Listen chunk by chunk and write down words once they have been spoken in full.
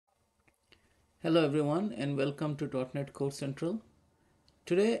Hello everyone and welcome to .NET Core Central.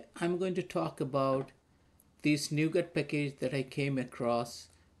 Today I'm going to talk about this NuGet package that I came across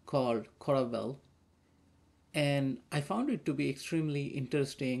called Coravel, and I found it to be extremely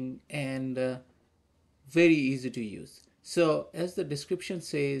interesting and very easy to use. So as the description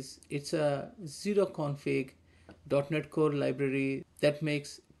says, it's a zero config .NET Core library that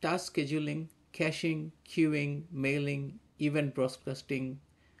makes task scheduling, caching, queuing, mailing, event broadcasting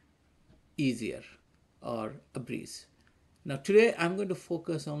easier or a breeze. Now today I'm going to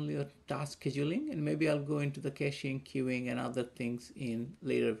focus only on task scheduling, and maybe I'll go into the caching, queuing and other things in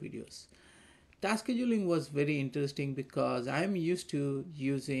later videos. Task scheduling was very interesting because I'm used to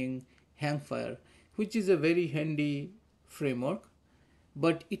using Hangfire, which is a very handy framework,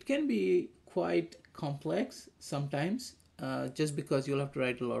 but it can be quite complex sometimes just because you'll have to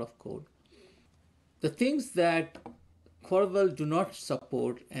write a lot of code. The things that Coravel do not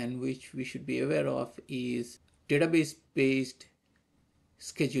support and which we should be aware of is database based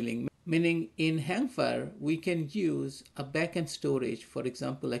scheduling, meaning in Hangfire we can use a backend storage, for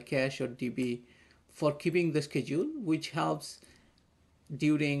example a cache or DB, for keeping the schedule, which helps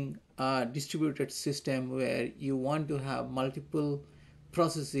during a distributed system where you want to have multiple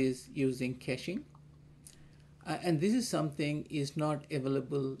processes using caching. And this is something is not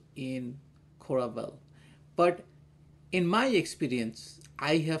available in Coravel. But in my experience,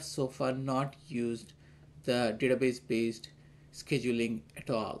 I have so far not used the database based scheduling at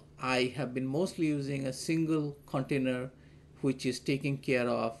all. I have been mostly using a single container which is taking care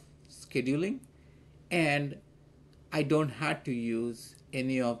of scheduling, and I don't have to use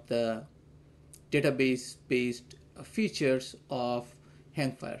any of the database based features of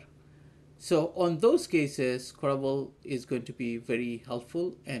Hangfire. So on those cases, Coravel is going to be very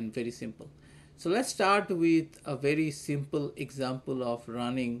helpful and very simple. So let's start with a very simple example of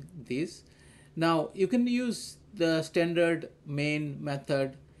running this. Now you can use the standard main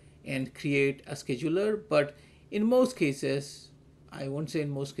method and create a scheduler, but in most cases, I won't say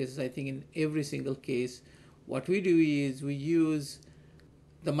in most cases, I think in every single case, what we do is we use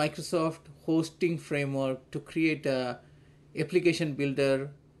the Microsoft hosting framework to create a application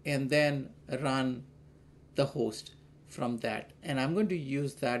builder and then run the host from that. And I'm going to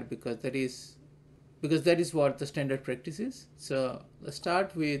use that because that is what the standard practice is. So let's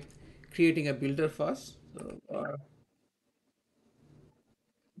start with creating a builder first. So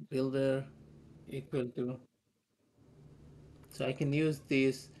builder equal to, so I can use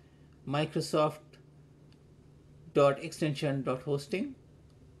this Microsoft dot extension dot hosting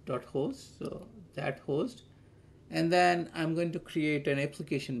dot host, so that host, and then I'm going to create an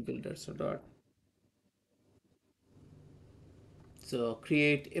application builder. So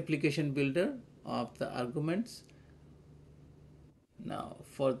create application builder of the arguments. Now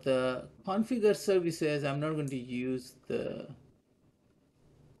for the configure services, I'm not going to use the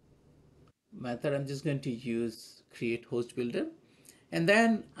method. I'm just going to use create host builder, and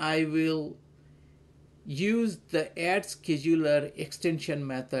then I will use the add scheduler extension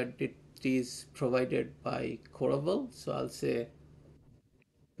method that is provided by Coravel. So I'll say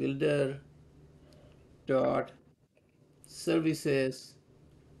builder dot services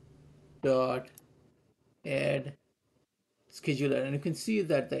dot add scheduler, and you can see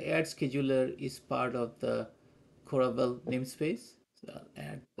that the add scheduler is part of the Coravel namespace. So I'll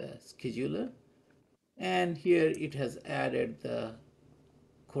add the scheduler, and here it has added the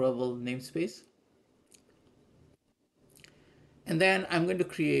Coravel namespace. And then I'm going to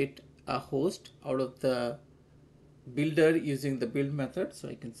create a host out of the builder using the build method. So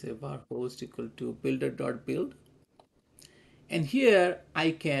I can say var host equal to builder.build, and here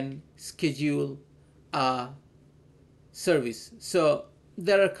I can schedule a service. So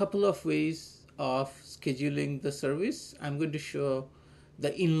there are a couple of ways of scheduling the service. I'm going to show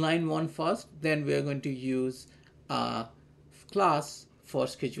the inline one first, then we are going to use a class for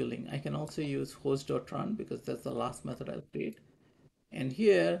scheduling. I can also use host.run because that's the last method I'll create. And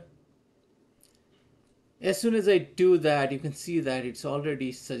here, as soon as I do that, you can see that it's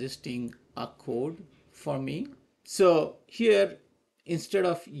already suggesting a code for me. So here, instead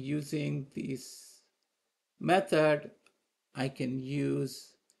of using this method, I can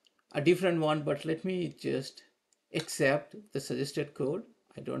use a different one, but let me just accept the suggested code.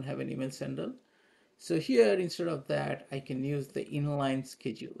 I don't have an email sender. So here, instead of that, I can use the inline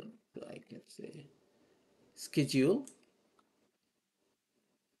schedule. So I can say schedule,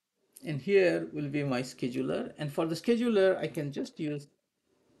 and here will be my scheduler. And for the scheduler, I can just use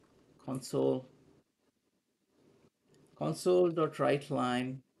console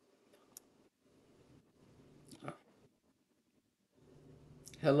console.writeLine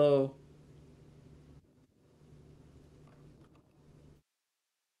hello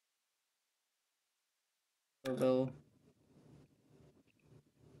Coravel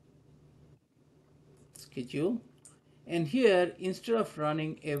schedule. And here, instead of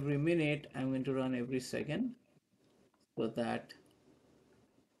running every minute, I'm going to run every second. So that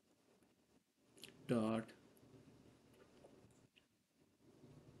dot,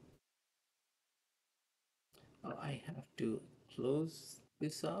 oh, I have to close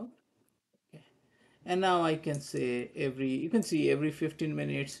this out. Okay. And now I can say you can see every 15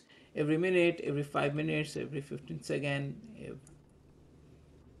 minutes, every minute, every 5 minutes, every 15 seconds,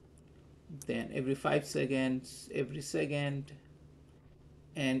 then every 5 seconds, every second,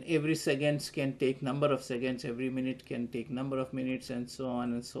 and every seconds can take number of seconds, every minute can take number of minutes, and so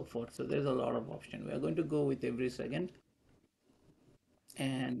on and so forth. So there's a lot of option. We are going to go with every second,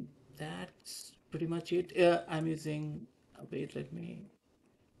 and that's pretty much it. I'm using, wait, let me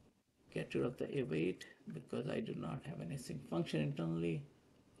get rid of the await because I do not have any sync function internally.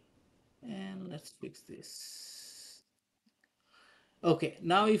 And let's fix this. Okay,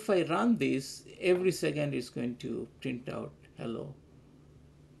 now if I run this, every second is going to print out hello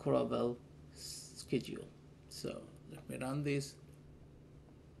Coravel schedule. So let me run this.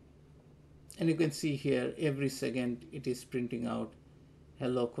 And you can see here every second it is printing out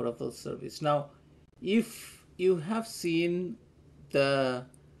hello Coravel service. Now, if you have seen the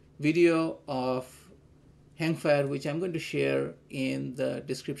video of Hangfire, which I'm going to share in the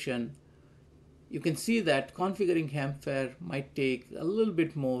description, you can see that configuring Hangfire might take a little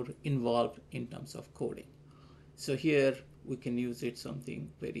bit more involved in terms of coding. So here we can use it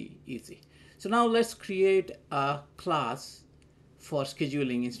something very easy. So now let's create a class for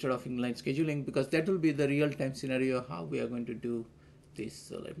scheduling instead of inline scheduling, because that will be the real-time scenario how we are going to do this.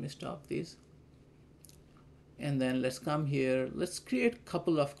 So let me stop this. And then let's come here. Let's create a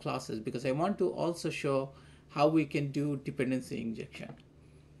couple of classes because I want to also show how we can do dependency injection.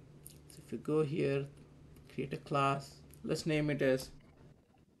 So if you go here, create a class, let's name it as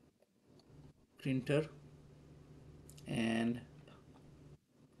printer, and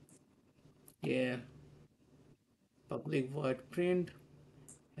here public void print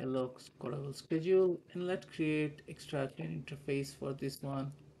hello Coravel schedule, and let's create extra clean interface for this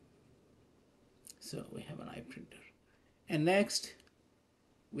one. So we have an iPrinter, and next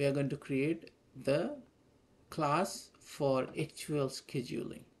we are going to create the class for actual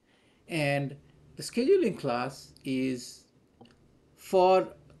scheduling, and the scheduling class is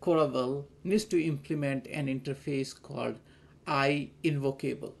for Coravel needs to implement an interface called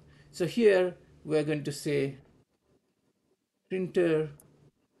iInvocable. So here we're going to say printer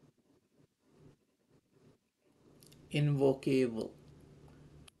invocable.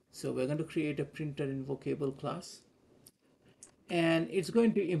 So we're going to create a printer invocable class, and it's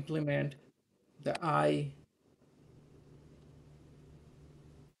going to implement the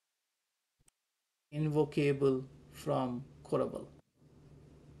iInvocable from Coravel.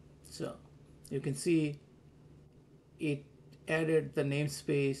 So you can see it added the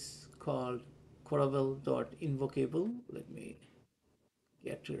namespace called Coravel.invocable. Let me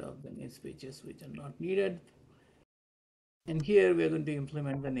get rid of the namespaces which are not needed. And here we are going to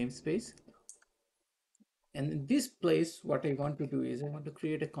implement the namespace. And in this place, what I want to do is I want to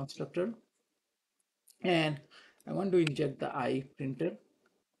create a constructor, and I want to inject the iPrinter.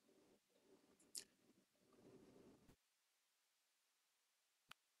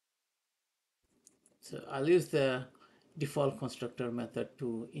 So I'll use the default constructor method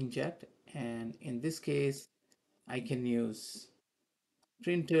to inject. And in this case, I can use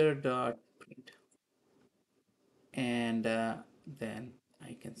printer.print. And then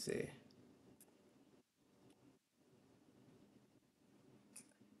I can say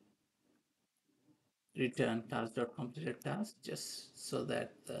return task.completed task, just so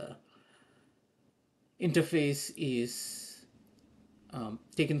that the interface is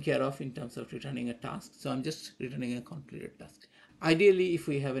taken care of in terms of returning a task. So I'm just returning a completed task. Ideally, if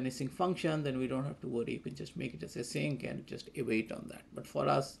we have an async function, then we don't have to worry. You can just make it as async and just await on that. But for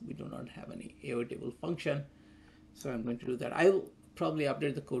us, we do not have any awaitable function. So I'm going to do that. I'll probably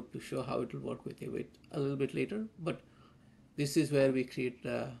update the code to show how it will work with await a little bit later. But this is where we create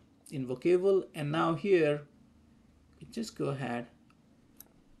the invocable. And now here, we just go ahead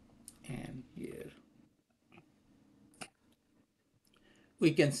and here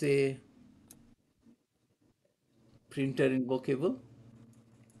we can say printer invocable,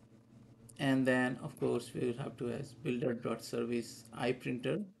 and then of course we will have to as builder.service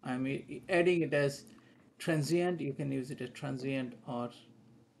iPrinter. I'm adding it as transient. You can use it as transient, or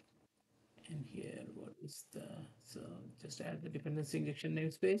and here what is the, so just add the dependency injection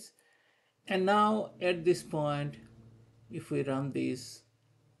namespace. And now at this point, if we run this,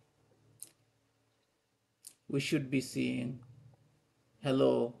 we should be seeing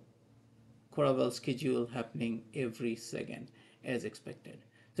hello Coravel schedule happening every second as expected.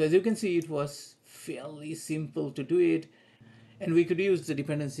 So as you can see, it was fairly simple to do it, and we could use the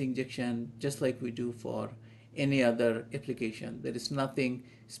dependency injection just like we do for any other application. There is nothing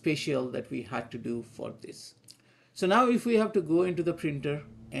special that we had to do for this. So now if we have to go into the printer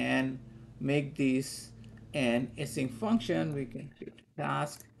and make this an async function, we can create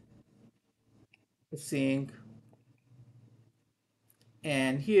task async,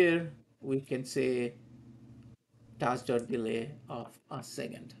 and here we can say task.delay of a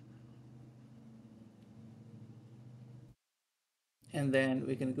second. And then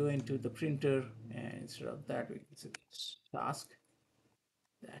we can go into the printer, and instead of that we can say task.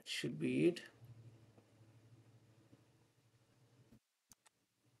 That should be it.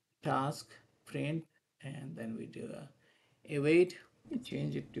 Task print, and then we do a await. We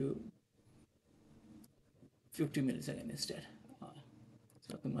change it to 50 milliseconds instead. It's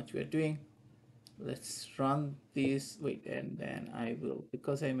nothing much we're doing. Let's run this. Wait, and then I will,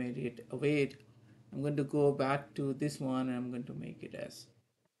 because I made it await, I'm going to go back to this one and I'm going to make it as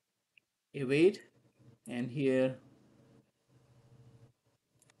await. And here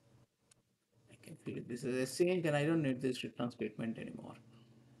I can create this as a sync, and I don't need this return statement anymore.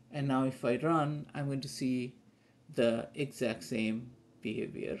 And now if I run, I'm going to see the exact same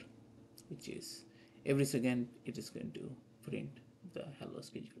behavior, which is every second it is going to print the hello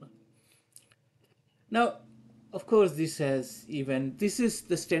scheduler. Now, of course, this is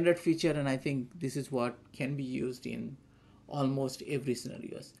the standard feature, and I think this is what can be used in almost every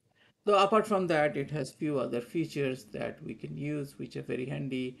scenarios. So apart from that, it has few other features that we can use, which are very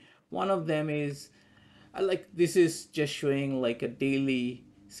handy. One of them is, like this is just showing like a daily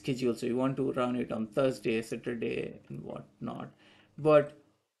schedule. So you want to run it on Thursday, Saturday, and whatnot. But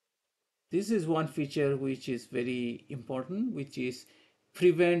this is one feature which is very important, which is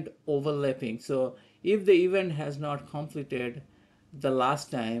prevent overlapping. So if the event has not completed the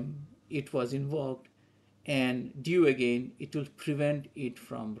last time it was invoked and due again, it will prevent it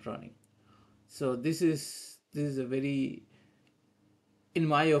from running. So this is a very, in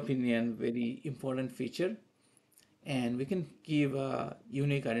my opinion, very important feature, and we can give a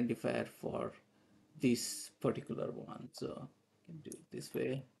unique identifier for this particular one. So we can do it this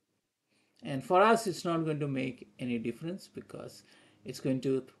way. And for us, it's not going to make any difference because it's going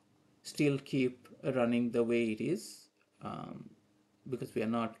to still keep running the way it is, because we are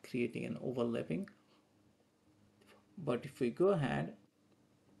not creating an overlapping. But if we go ahead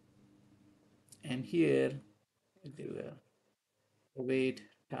and here do a wait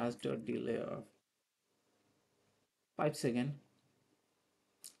task.delay of 5 seconds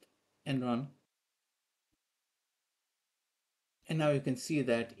and run, and now you can see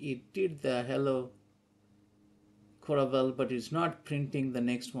that it did the hello Coravel, but it's not printing the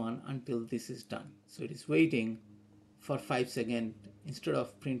next one until this is done. So it is waiting for 5 seconds instead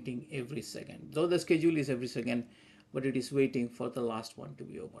of printing every second. Though the schedule is every second, but it is waiting for the last one to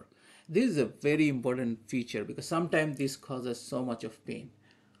be over. This is a very important feature because sometimes this causes so much of pain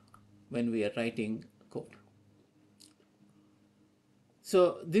when we are writing code.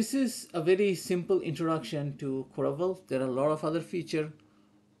 So this is a very simple introduction to Coravel. There are a lot of other features.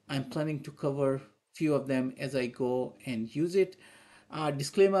 I'm planning to cover few of them as I go and use it.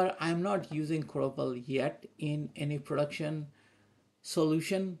 Disclaimer, I'm not using Coravel yet in any production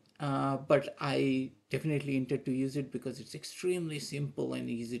solution, but I definitely intend to use it because it's extremely simple and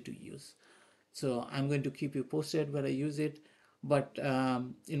easy to use. So I'm going to keep you posted when I use it, but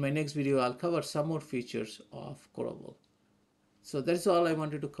in my next video, I'll cover some more features of Coravel. So that's all I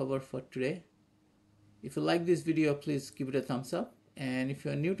wanted to cover for today. If you like this video, please give it a thumbs up. And if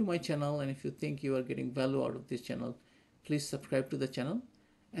you are new to my channel and if you think you are getting value out of this channel, please subscribe to the channel.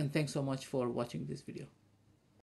 And thanks so much for watching this video.